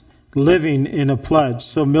one's living in a pledge.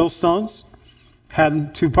 So millstones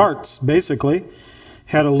had two parts, basically.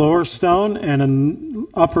 Had a lower stone and an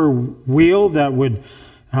upper wheel that would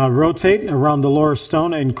rotate around the lower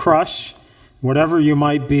stone and crush whatever you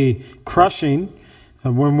might be crushing.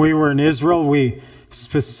 When we were in Israel, we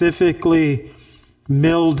specifically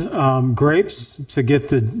milled grapes to get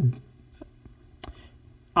the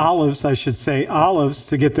olives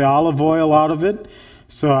to get the olive oil out of it.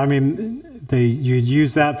 So, you'd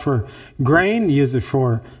use that for grain, use it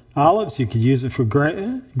for olives. You could use it for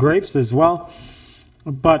grapes as well.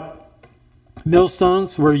 But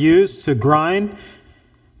millstones were used to grind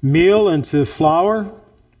meal into flour,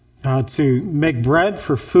 to make bread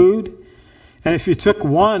for food. And if you took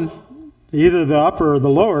one, either the upper or the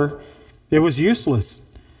lower, it was useless.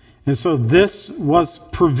 And so this was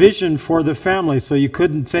provision for the family. So you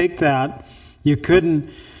couldn't take that. You couldn't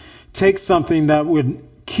take something that would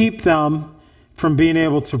keep them from being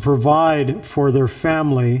able to provide for their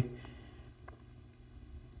family.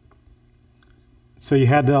 So you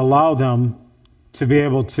had to allow them to be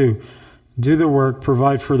able to do the work,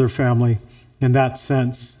 provide for their family in that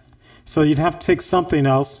sense. So you'd have to take something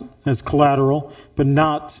else as collateral, but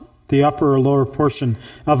not the upper or lower portion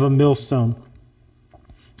of a millstone.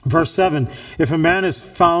 Verse 7, if a man is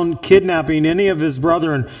found kidnapping any of his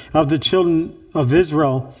brethren of the children of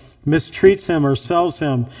Israel, mistreats him or sells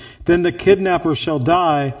him, then the kidnapper shall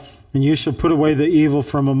die, and you shall put away the evil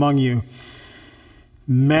from among you.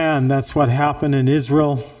 Man, that's what happened in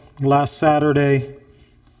Israel last Saturday.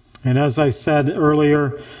 And as I said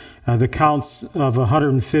earlier, the counts of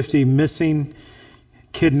 150 missing,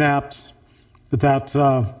 kidnapped, that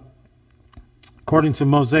according to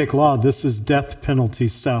Mosaic law, this is death penalty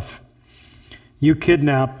stuff. You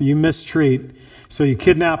kidnap, you mistreat. So you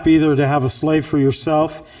kidnap either to have a slave for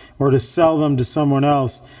yourself or to sell them to someone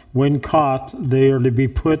else. When caught, they are to be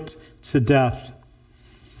put to death.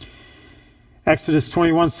 Exodus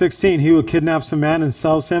 21:16, he who kidnaps a man and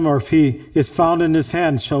sells him, or if he is found in his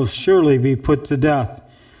hand, shall surely be put to death.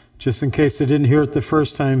 Just in case they didn't hear it the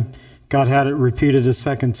first time, God had it repeated a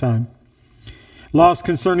second time. Laws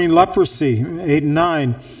concerning leprosy, 8 and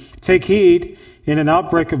 9. Take heed in an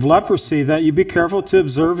outbreak of leprosy that you be careful to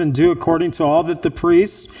observe and do according to all that the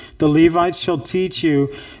priests, the Levites, shall teach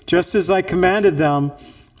you, just as I commanded them,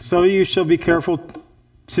 so you shall be careful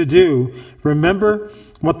to do. Remember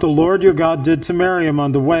what the Lord your God did to Miriam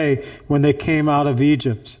on the way when they came out of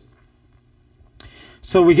Egypt.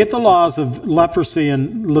 So we get the laws of leprosy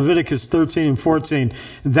in Leviticus 13 and 14.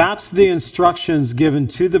 That's the instructions given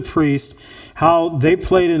to the priest, how they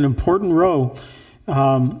played an important role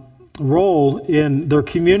in their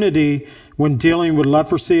community when dealing with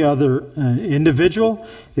leprosy. Other individual,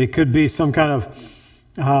 it could be some kind of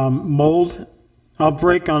mold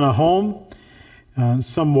outbreak on a home.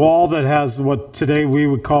 some wall that has what today we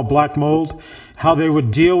would call black mold, how they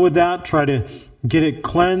would deal with that, try to get it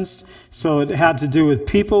cleansed. So it had to do with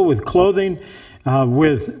people, with clothing,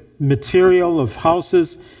 with material of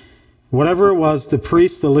houses. Whatever it was, the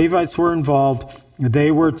priests, the Levites were involved.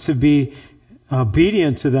 They were to be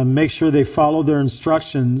obedient to them, make sure they followed their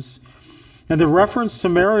instructions. And the reference to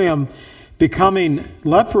Miriam becoming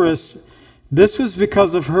leprous, this was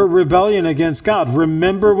because of her rebellion against God.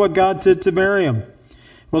 Remember what God did to Miriam.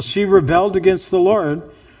 Well, she rebelled against the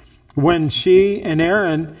Lord when she and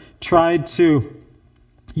Aaron tried to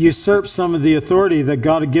usurp some of the authority that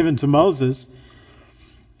God had given to Moses.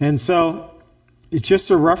 And so it's just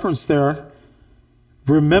a reference there.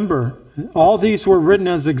 Remember, all these were written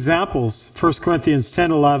as examples. 1 Corinthians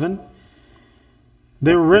 10:11.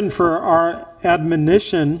 They were written for our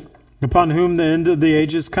admonition, upon whom the end of the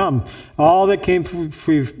ages come. All that came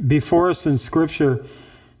before us in Scripture,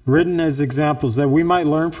 written as examples, that we might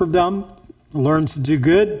learn from them, learn to do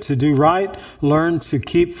good, to do right, learn to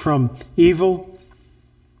keep from evil.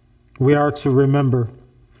 We are to remember.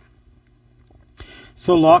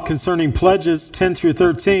 So law concerning pledges, 10 through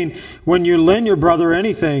 13, when you lend your brother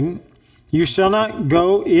anything, you shall not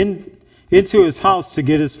go into his house to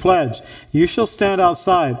get his pledge. You shall stand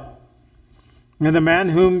outside. And the man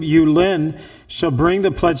whom you lend shall bring the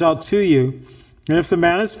pledge out to you. And if the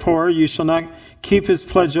man is poor, you shall not keep his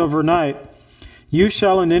pledge overnight. You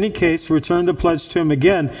shall in any case return the pledge to him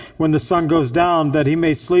again when the sun goes down, that he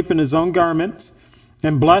may sleep in his own garments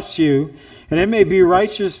and bless you, and it may be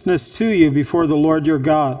righteousness to you before the Lord your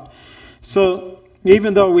God. So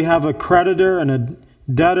even though we have a creditor and a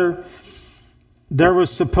debtor, there was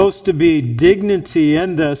supposed to be dignity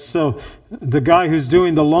in this. So the guy who's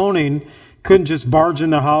doing the loaning couldn't just barge in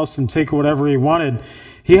the house and take whatever he wanted.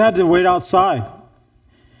 He had to wait outside.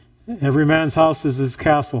 Every man's house is his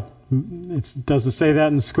castle. It doesn't say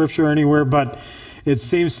that in Scripture anywhere, but it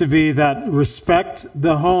seems to be that respect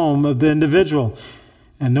the home of the individual.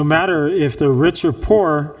 And no matter if they're rich or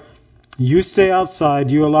poor, you stay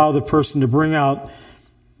outside, you allow the person to bring out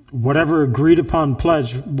whatever agreed upon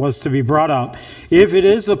pledge was to be brought out. If it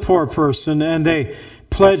is a poor person and they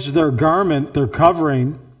pledge their garment, their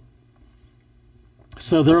covering,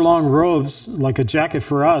 so their long robes, like a jacket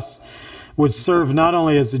for us, would serve not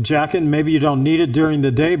only as a jacket, and maybe you don't need it during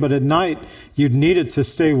the day, but at night you'd need it to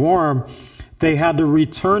stay warm. They had to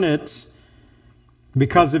return it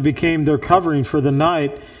because it became their covering for the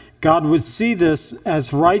night. God would see this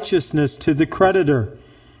as righteousness to the creditor.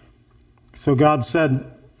 So God said,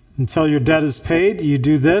 until your debt is paid, you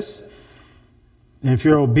do this. And if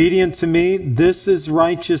you're obedient to me, this is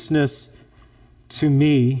righteousness to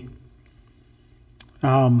me.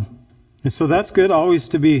 And so that's good, always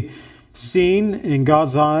to be seen in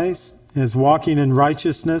God's eyes as walking in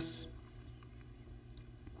righteousness.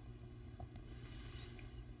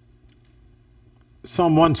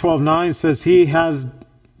 Psalm 112:9 says, He has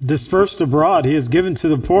dispersed abroad, He has given to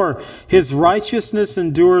the poor. His righteousness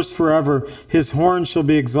endures forever. His horn shall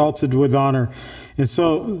be exalted with honor. And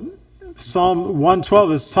so Psalm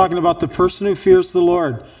 112 is talking about the person who fears the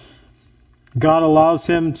Lord. God allows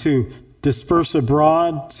him to disperse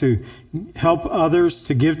abroad, to help others,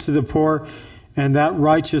 to give to the poor, and that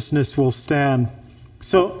righteousness will stand.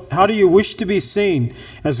 So how do you wish to be seen?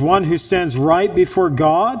 As one who stands right before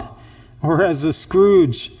God, or as a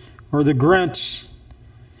Scrooge or the Grinch?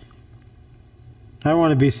 I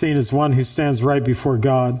want to be seen as one who stands right before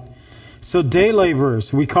God. So day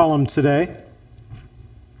laborers, we call them today.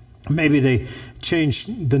 Maybe they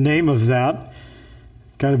changed the name of that.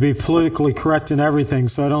 Got to be politically correct in everything,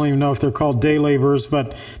 so I don't even know if they're called day laborers,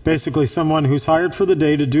 but basically someone who's hired for the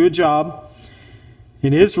day to do a job.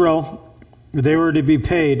 In Israel, they were to be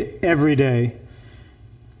paid every day.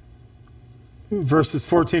 Verses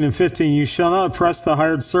 14 and 15, you shall not oppress the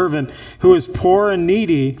hired servant who is poor and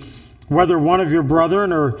needy, whether one of your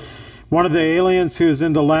brethren or one of the aliens who is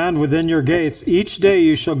in the land within your gates. Each day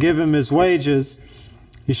you shall give him his wages.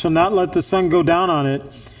 You shall not let the sun go down on it,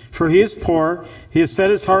 for he is poor. He has set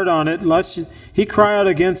his heart on it, lest he cry out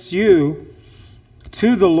against you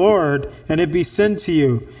to the Lord, and it be sin to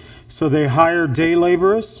you. So they hired day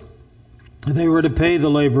laborers. They were to pay the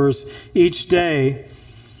laborers each day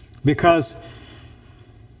because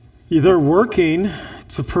they're working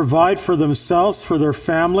to provide for themselves, for their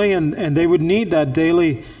family, and they would need that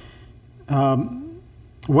daily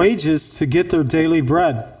wages to get their daily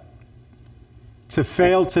bread. To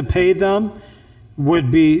fail to pay them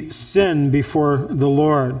would be sin before the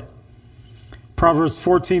Lord. Proverbs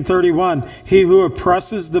 14:31, he who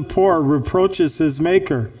oppresses the poor reproaches his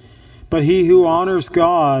maker, but he who honors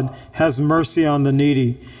God has mercy on the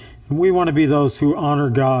needy. And we want to be those who honor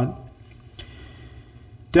God.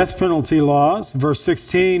 Death penalty laws, verse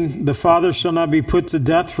 16, the father shall not be put to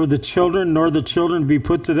death for the children, nor the children be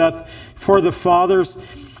put to death for the fathers.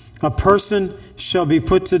 A person shall be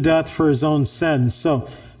put to death for his own sins. So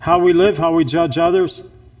how we live, how we judge others,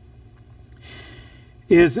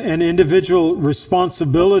 is an individual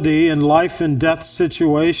responsibility in life and death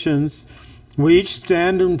situations. We each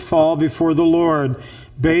stand and fall before the Lord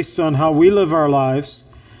based on how we live our lives.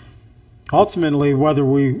 Ultimately, whether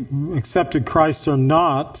we accepted Christ or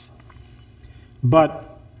not,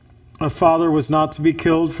 but a father was not to be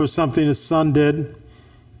killed for something his son did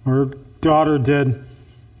or daughter did,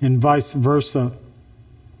 and vice versa.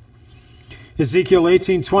 Ezekiel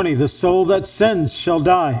 18:20, the soul that sins shall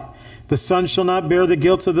die. The son shall not bear the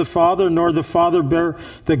guilt of the father, nor the father bear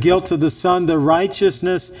the guilt of the son. The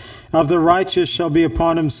righteousness of the righteous shall be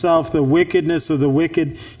upon himself. The wickedness of the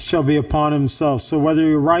wicked shall be upon himself. So whether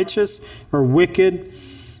you're righteous or wicked,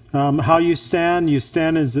 how you stand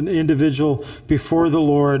as an individual before the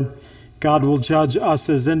Lord. God will judge us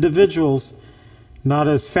as individuals, not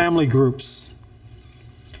as family groups.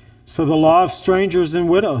 So the law of strangers and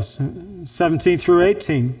widows, 17 through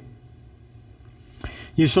 18.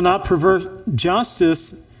 You shall not pervert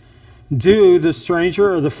justice, do the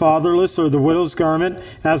stranger or the fatherless or the widow's garment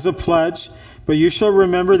as a pledge, but you shall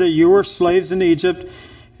remember that you were slaves in Egypt,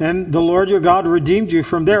 and the Lord your God redeemed you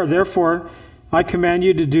from there. Therefore, I command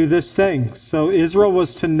you to do this thing. So Israel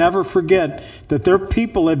was to never forget that their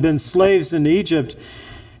people had been slaves in Egypt,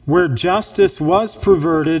 where justice was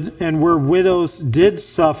perverted and where widows did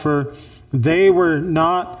suffer. They were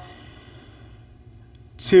not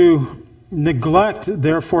to neglect,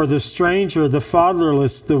 therefore, the stranger, the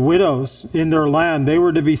fatherless, the widows in their land. They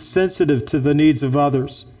were to be sensitive to the needs of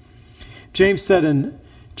others. James said in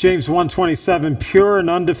James 1:27, pure and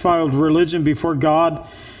undefiled religion before God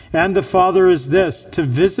and the Father is this, to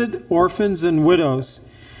visit orphans and widows,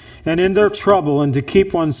 and in their trouble, and to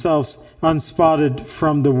keep oneself unspotted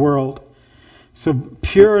from the world. So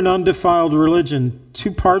pure and undefiled religion,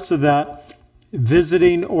 two parts of that,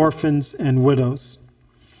 visiting orphans and widows.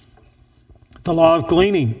 The law of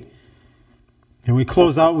gleaning. And we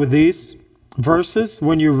close out with these verses.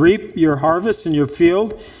 When you reap your harvest in your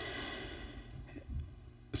field.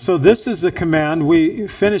 So this is a command. We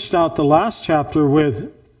finished out the last chapter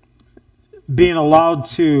with being allowed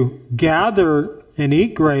to gather and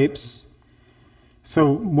eat grapes.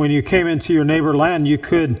 So when you came into your neighbor land, you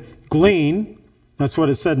could glean. That's what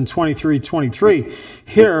it said in 23:23.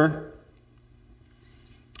 Here,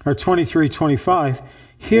 or 23:25.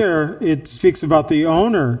 Here it speaks about the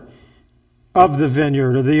owner of the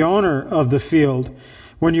vineyard or the owner of the field.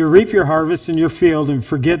 When you reap your harvest in your field and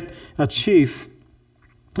forget a chief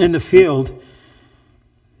in the field,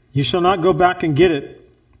 you shall not go back and get it.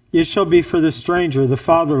 It shall be for the stranger, the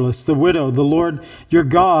fatherless, the widow. The Lord your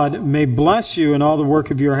God may bless you in all the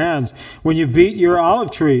work of your hands. When you beat your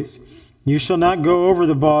olive trees, you shall not go over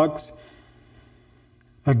the bogs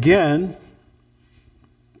again.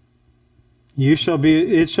 It shall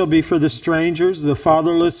be for the strangers, the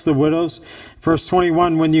fatherless, the widows. Verse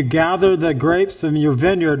 21, when you gather the grapes in your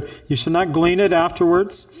vineyard, you shall not glean it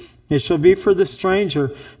afterwards. It shall be for the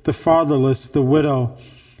stranger, the fatherless, the widow.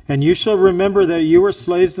 And you shall remember that you were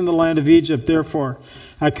slaves in the land of Egypt. Therefore,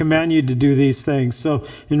 I command you to do these things. So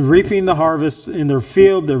in reaping the harvest in their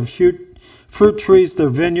field, their fruit trees, their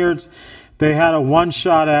vineyards, they had a one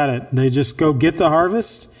shot at it. They just go get the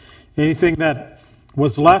harvest. Anything that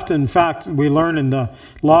was left. In fact, we learn in the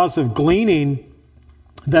laws of gleaning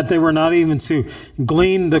that they were not even to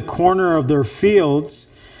glean the corner of their fields.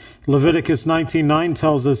 Leviticus 19:9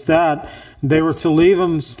 tells us that they were to leave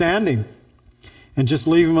them standing and just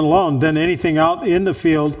leave them alone. Then anything out in the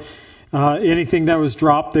field, anything that was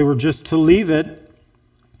dropped, they were just to leave it,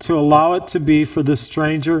 to allow it to be for the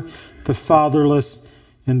stranger, the fatherless,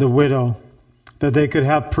 and the widow, that they could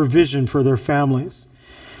have provision for their families.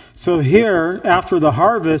 So here, after the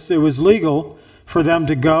harvest, it was legal for them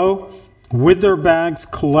to go with their bags,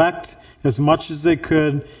 collect as much as they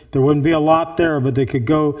could. There wouldn't be a lot there, but they could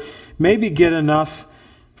go maybe get enough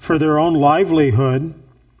for their own livelihood.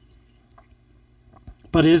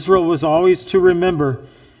 But Israel was always to remember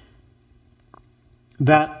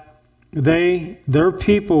that their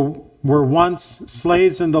people were once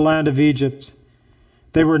slaves in the land of Egypt.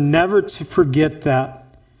 They were never to forget that.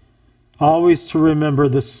 Always to remember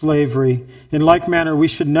the slavery. In like manner, we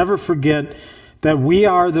should never forget that we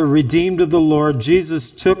are the redeemed of the Lord.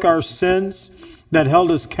 Jesus took our sins that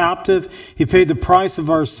held us captive. He paid the price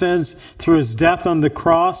of our sins through his death on the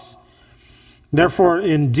cross. Therefore,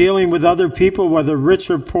 in dealing with other people, whether rich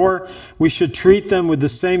or poor, we should treat them with the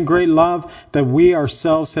same great love that we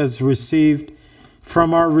ourselves has received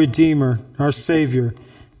from our Redeemer, our Savior,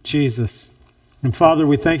 Jesus. And Father,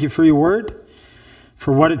 we thank you for your word,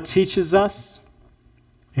 for what it teaches us.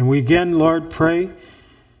 And we again, Lord, pray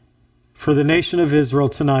for the nation of Israel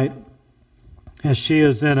tonight as she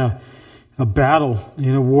is in a battle,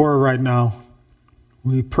 in a war right now.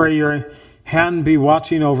 We pray your hand be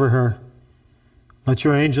watching over her. Let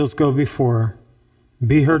your angels go before her.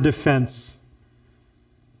 Be her defense.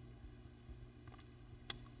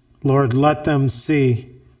 Lord, let them see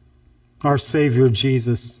our Savior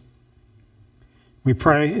Jesus. We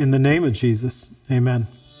pray in the name of Jesus. Amen.